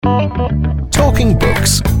Talking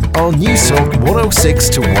Books on News Talk 106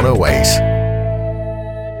 to 108.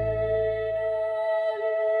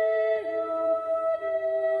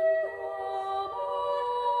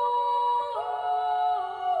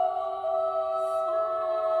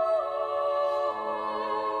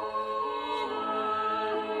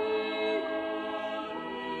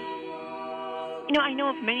 I know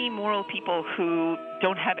of many moral people who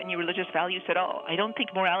don't have any religious values at all. I don't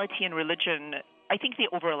think morality and religion, I think they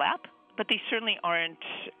overlap, but they certainly aren't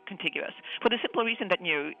contiguous. For the simple reason that,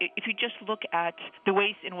 if you just look at the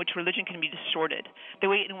ways in which religion can be distorted, the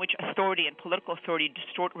way in which authority and political authority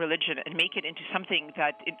distort religion and make it into something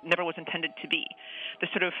that it never was intended to be, the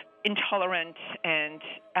sort of intolerant and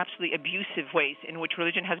absolutely abusive ways in which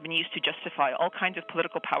religion has been used to justify all kinds of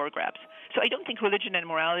political power grabs. So I don't think religion and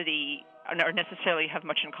morality are necessarily have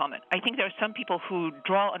much in common. I think there are some people who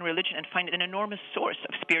draw on religion and find it an enormous source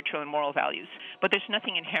of spiritual and moral values, but there's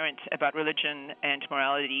nothing inherent about religion and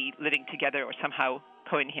morality living together or somehow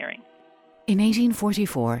co-inhering. In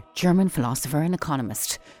 1844, German philosopher and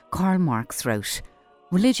economist Karl Marx wrote,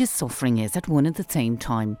 "Religious suffering is at one and the same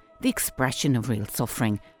time the expression of real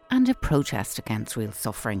suffering and a protest against real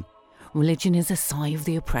suffering. Religion is a sigh of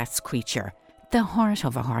the oppressed creature, the heart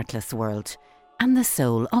of a heartless world, and the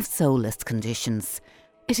soul of soulless conditions.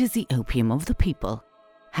 It is the opium of the people."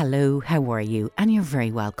 Hello, how are you? And you're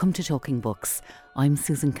very welcome to Talking Books. I'm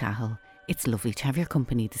Susan Cahill. It's lovely to have your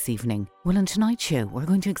company this evening. Well, on tonight's show, we're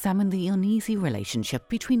going to examine the uneasy relationship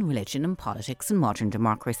between religion and politics in modern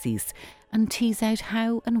democracies and tease out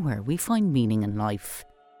how and where we find meaning in life.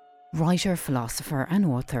 Writer, philosopher and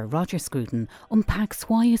author Roger Scruton unpacks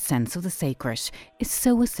why a sense of the sacred is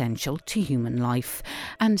so essential to human life.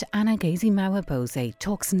 And Anna Gezi-Mawabose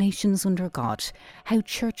talks Nations Under God, how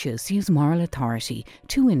churches use moral authority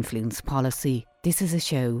to influence policy. This is a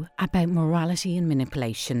show about morality and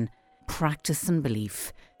manipulation, practice and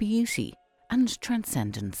belief, beauty and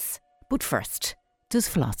transcendence. But first, does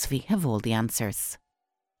philosophy have all the answers?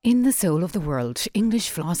 In The Soul of the World, English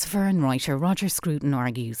philosopher and writer Roger Scruton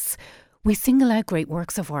argues, "We single out great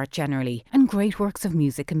works of art generally, and great works of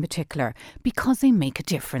music in particular, because they make a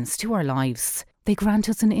difference to our lives. They grant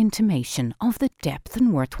us an intimation of the depth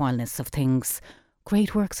and worthwhileness of things.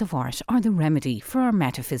 Great works of art are the remedy for our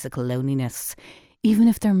metaphysical loneliness. Even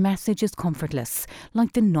if their message is comfortless,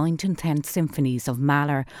 like the 9th and 10th symphonies of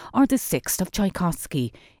Mahler or the 6th of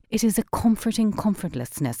Tchaikovsky, it is a comforting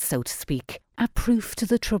comfortlessness, so to speak, a proof to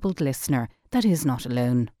the troubled listener that he is not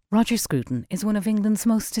alone." Roger Scruton is one of England's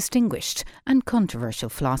most distinguished and controversial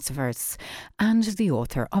philosophers, and the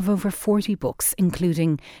author of over 40 books,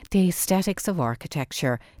 including The Aesthetics of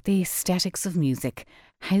Architecture, The Aesthetics of Music,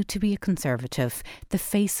 How to be a Conservative, The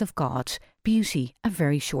Face of God, Beauty, A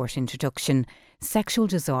Very Short Introduction, Sexual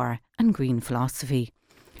Desire and Green Philosophy.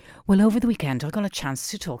 Well, over the weekend I got a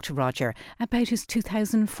chance to talk to Roger about his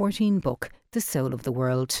 2014 book, The Soul of the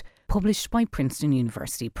World, published by Princeton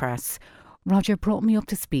University Press. Roger brought me up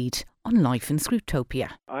to speed on life in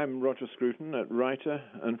Scrutopia. I'm Roger Scruton, a writer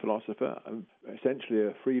and philosopher. I'm essentially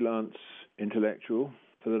a freelance intellectual.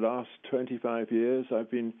 For the last 25 years I've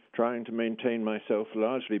been trying to maintain myself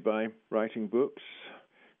largely by writing books,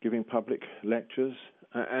 giving public lectures,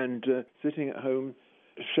 and sitting at home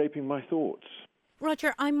shaping my thoughts.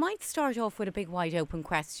 Roger, I might start off with a big wide open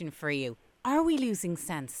question for you. Are we losing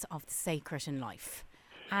sense of the sacred in life?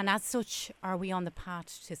 And as such, are we on the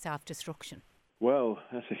path to self-destruction? Well,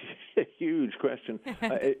 that's a huge question.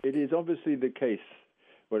 It is obviously the case,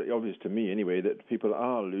 well, obvious to me anyway, that people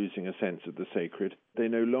are losing a sense of the sacred. They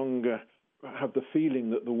no longer have the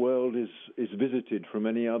feeling that the world is visited from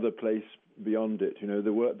any other place beyond it.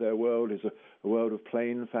 Their world is a world of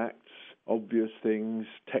plain facts, obvious things,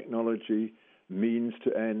 technology, means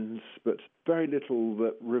to ends, but very little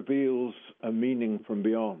that reveals a meaning from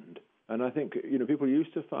beyond. And I think, people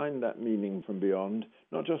used to find that meaning from beyond,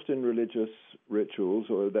 not just in religious rituals,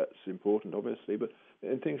 or that's important, obviously, but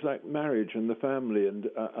in things like marriage and the family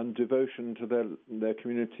and devotion to their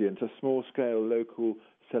community and to small-scale local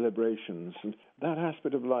celebrations. And that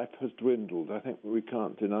aspect of life has dwindled. I think we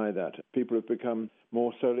can't deny that. People have become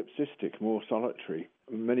more solipsistic, more solitary.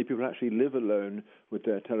 Many people actually live alone with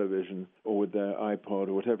their television or with their iPod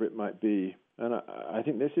or whatever it might be. And I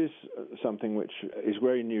think this is something which is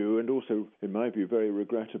very new and also, in my view, very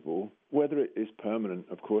regrettable. Whether it is permanent,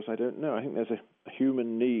 of course, I don't know. I think there's a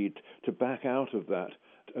human need to back out of that,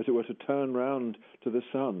 as it were, to turn round to the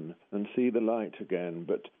sun and see the light again.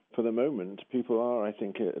 But for the moment, people are, I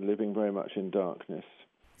think, living very much in darkness.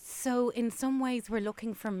 So in some ways we're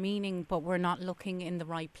looking for meaning, but we're not looking in the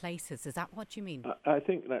right places. Is that what you mean? I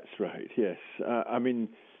think that's right, yes.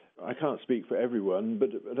 I can't speak for everyone, but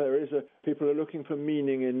people are looking for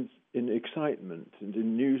meaning in excitement and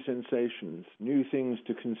in new sensations, new things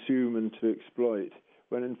to consume and to exploit,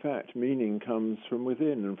 when in fact meaning comes from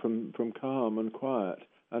within and from calm and quiet,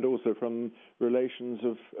 and also from relations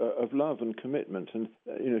of love and commitment. And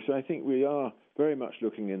so I think we are very much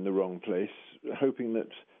looking in the wrong place, hoping that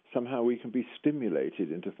somehow we can be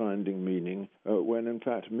stimulated into finding meaning, when in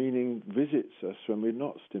fact meaning visits us when we're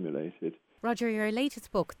not stimulated. Roger, your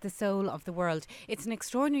latest book, The Soul of the World, it's an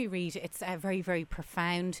extraordinary read. It's very, very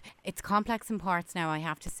profound. It's complex in parts now, I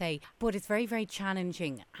have to say, but it's very, very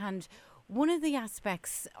challenging. And one of the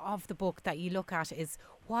aspects of the book that you look at is,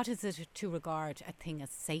 what is it to regard a thing as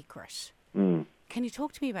sacred? Can you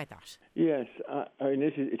talk to me about that? Yes,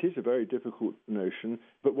 it is a very difficult notion,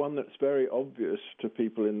 but one that's very obvious to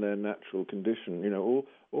people in their natural condition.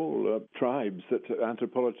 All tribes that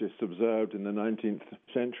anthropologists observed in the 19th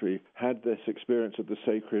century had this experience of the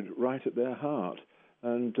sacred right at their heart.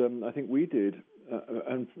 And I think we did,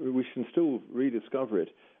 and we can still rediscover it.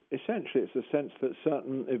 Essentially, it's a sense that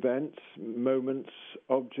certain events, moments,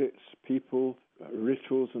 objects, people,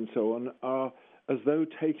 rituals and so on are as though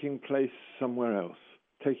taking place somewhere else,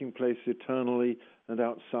 taking place eternally and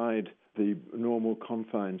outside the normal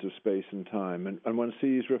confines of space and time. And one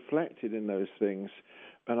sees reflected in those things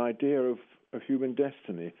an idea of human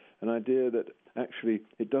destiny, an idea that actually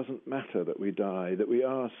it doesn't matter that we die, that we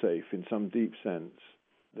are safe in some deep sense.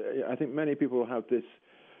 I think many people have this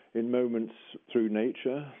in moments through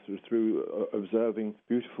nature, through observing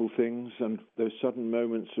beautiful things, and those sudden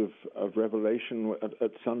moments of revelation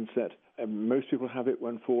at sunset. And most people have it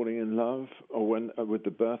when falling in love or when with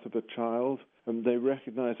the birth of a child, and they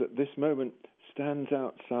recognize that this moment stands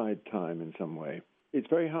outside time in some way. It's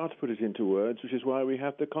very hard to put it into words, which is why we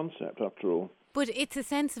have the concept, after all. But it's a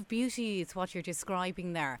sense of beauty, is what you're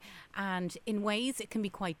describing there. And in ways, it can be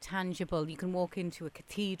quite tangible. You can walk into a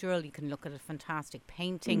cathedral, you can look at a fantastic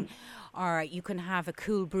painting, or you can have a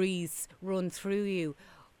cool breeze run through you.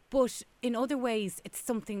 But in other ways, it's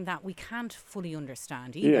something that we can't fully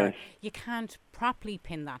understand either. Yes. You can't properly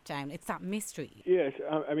pin that down. It's that mystery. Yes,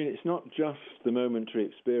 I mean, it's not just the momentary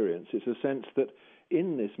experience. It's a sense that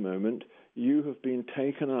in this moment, you have been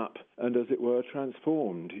taken up and, as it were,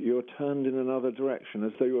 transformed. You're turned in another direction,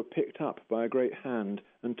 as though you were picked up by a great hand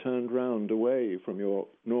and turned round away from your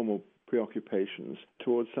normal preoccupations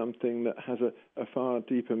towards something that has a far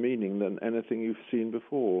deeper meaning than anything you've seen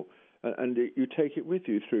before. And you take it with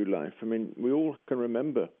you through life. I mean, we all can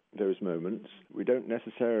remember those moments. We don't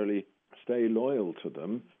necessarily stay loyal to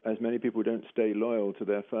them, as many people don't stay loyal to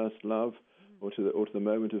their first love or to the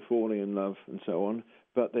moment of falling in love and so on.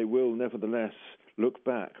 But they will nevertheless look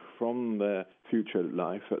back from their future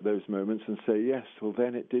life at those moments and say, yes, well,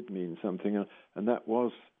 then it did mean something, and that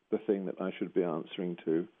was the thing that I should be answering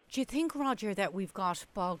to. Do you think, Roger, that we've got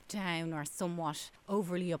bogged down or somewhat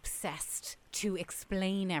overly obsessed to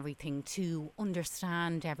explain everything, to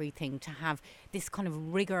understand everything, to have this kind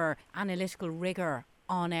of rigour, analytical rigour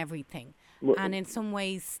on everything? Well, and in some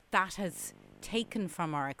ways that has taken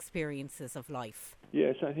from our experiences of life.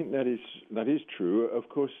 Yes, I think that is true. Of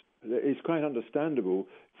course, it's quite understandable.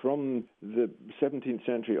 From the 17th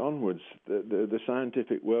century onwards, the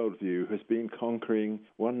scientific worldview has been conquering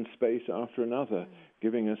one space after another,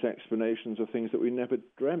 giving us explanations of things that we never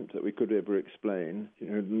dreamt that we could ever explain,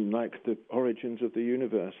 like the origins of the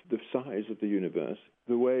universe, the size of the universe,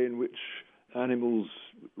 the way in which animals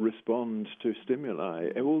respond to stimuli.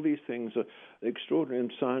 All these things are extraordinary,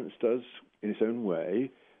 and science does, in its own way,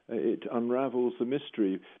 it unravels the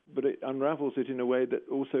mystery, but it unravels it in a way that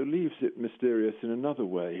also leaves it mysterious in another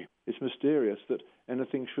way. It's mysterious that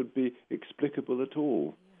anything should be explicable at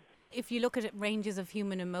all. If you look at ranges of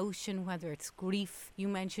human emotion, whether it's grief, you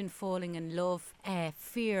mentioned falling in love,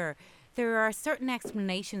 fear, there are certain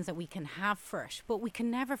explanations that we can have for it, but we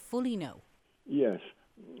can never fully know. Yes.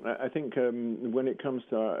 I think when it comes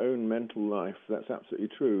to our own mental life, that's absolutely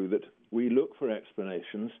true, that we look for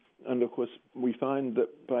explanations. And, of course, we find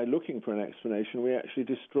that by looking for an explanation, we actually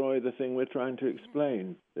destroy the thing we're trying to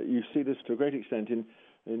explain. You see this to a great extent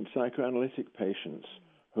in psychoanalytic patients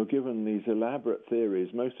who are given these elaborate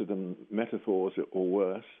theories, most of them metaphors or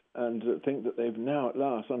worse, and think that they've now at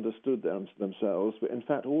last understood themselves. But, in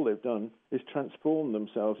fact, all they've done is transform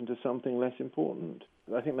themselves into something less important.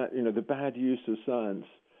 I think that, the bad use of science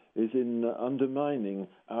is in undermining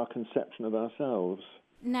our conception of ourselves.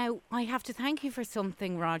 Now, I have to thank you for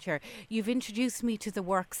something, Roger. You've introduced me to the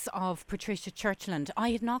works of Patricia Churchland.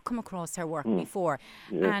 I had not come across her work before.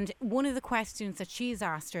 Yeah. And one of the questions that she's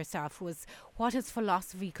asked herself was, what has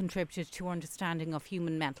philosophy contributed to understanding of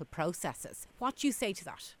human mental processes? What do you say to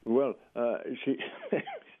that? Well, she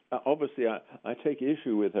Obviously, I take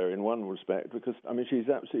issue with her in one respect because, she's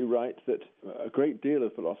absolutely right that a great deal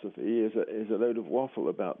of philosophy is a load of waffle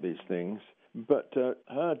about these things. But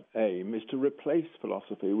her aim is to replace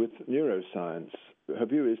philosophy with neuroscience. Her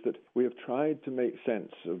view is that we have tried to make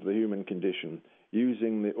sense of the human condition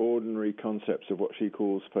using the ordinary concepts of what she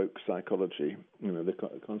calls folk psychology, the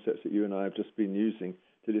concepts that you and I have just been using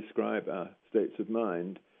to describe our states of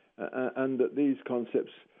mind, and that these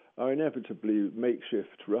concepts are inevitably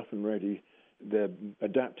makeshift, rough and ready. They're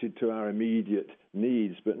adapted to our immediate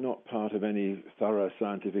needs, but not part of any thorough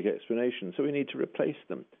scientific explanation. So we need to replace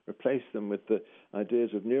them with the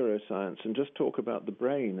ideas of neuroscience and just talk about the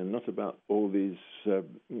brain and not about all these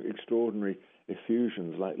extraordinary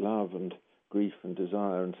effusions like love and grief and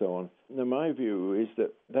desire and so on. Now, my view is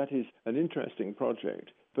that is an interesting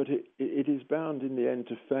project, but it is bound in the end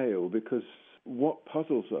to fail because what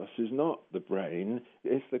puzzles us is not the brain,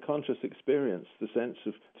 it's the conscious experience, the sense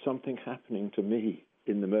of something happening to me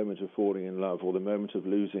in the moment of falling in love or the moment of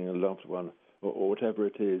losing a loved one or whatever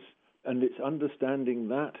it is. And it's understanding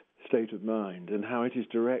that state of mind and how it is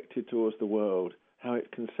directed towards the world, how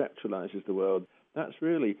it conceptualizes the world. That's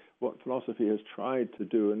really what philosophy has tried to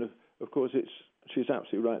do. And of course, she's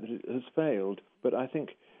absolutely right that it has failed. But I think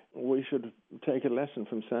we should take a lesson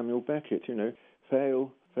from Samuel Beckett,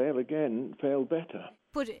 fail again, fail better.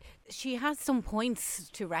 But she has some points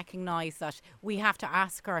to recognise that we have to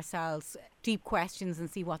ask ourselves deep questions and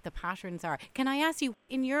see what the patterns are. Can I ask you,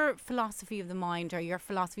 in your philosophy of the mind or your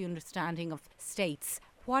philosophy understanding of states,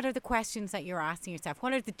 what are the questions that you're asking yourself?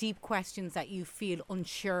 What are the deep questions that you feel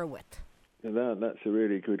unsure with? That's a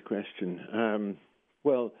really good question.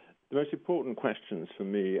 Well, the most important questions for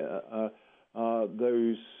me are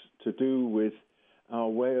those to do with our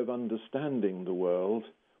way of understanding the world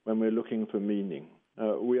when we're looking for meaning.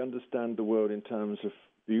 We understand the world in terms of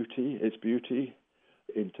its beauty,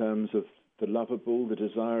 in terms of the lovable, the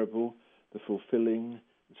desirable, the fulfilling,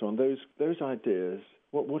 and so on. Those ideas,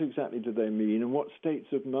 what exactly do they mean, and what states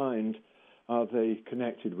of mind are they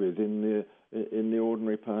connected with in the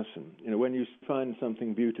ordinary person? When you find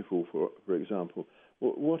something beautiful, for example,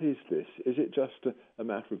 what is this? Is it just a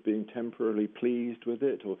matter of being temporarily pleased with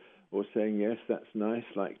it, or saying, yes, that's nice,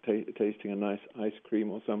 like tasting a nice ice cream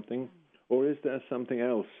or something? Or is there something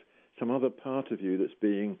else, some other part of you that's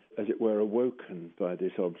being, as it were, awoken by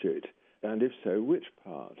this object? And if so, which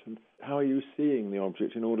part? And how are you seeing the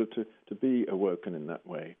object in order to be awoken in that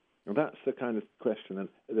way? And that's the kind of question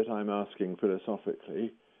that I'm asking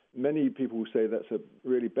philosophically. Many people say that's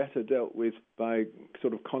really better dealt with by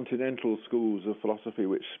sort of continental schools of philosophy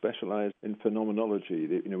which specialize in phenomenology,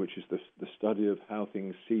 which is the study of how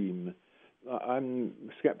things seem. I'm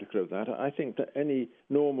skeptical of that. I think that any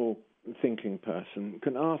normal thinking person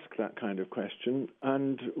can ask that kind of question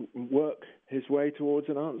and work his way towards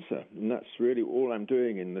an answer. And that's really all I'm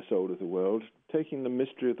doing in The Soul of the World, taking the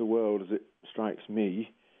mystery of the world as it strikes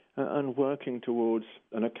me and working towards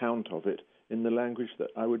an account of it in the language that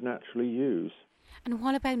I would naturally use. And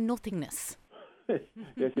what about nothingness? Yes,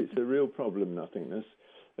 it's a real problem, nothingness.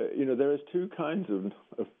 There is two kinds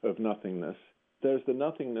of nothingness. There's the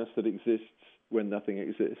nothingness that exists when nothing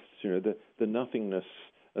exists, the nothingness,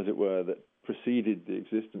 as it were, that preceded the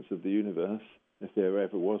existence of the universe, if there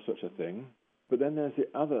ever was such a thing. But then there's the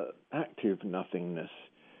other active nothingness.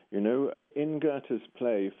 In Goethe's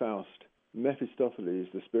play, Faust, Mephistopheles,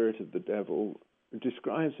 the spirit of the devil,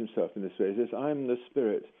 describes himself in this way. He says, I'm the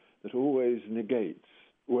spirit that always negates.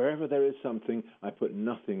 Wherever there is something, I put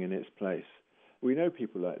nothing in its place. We know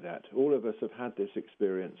people like that. All of us have had this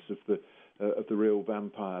experience of the real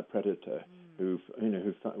vampire predator who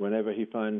whenever he finds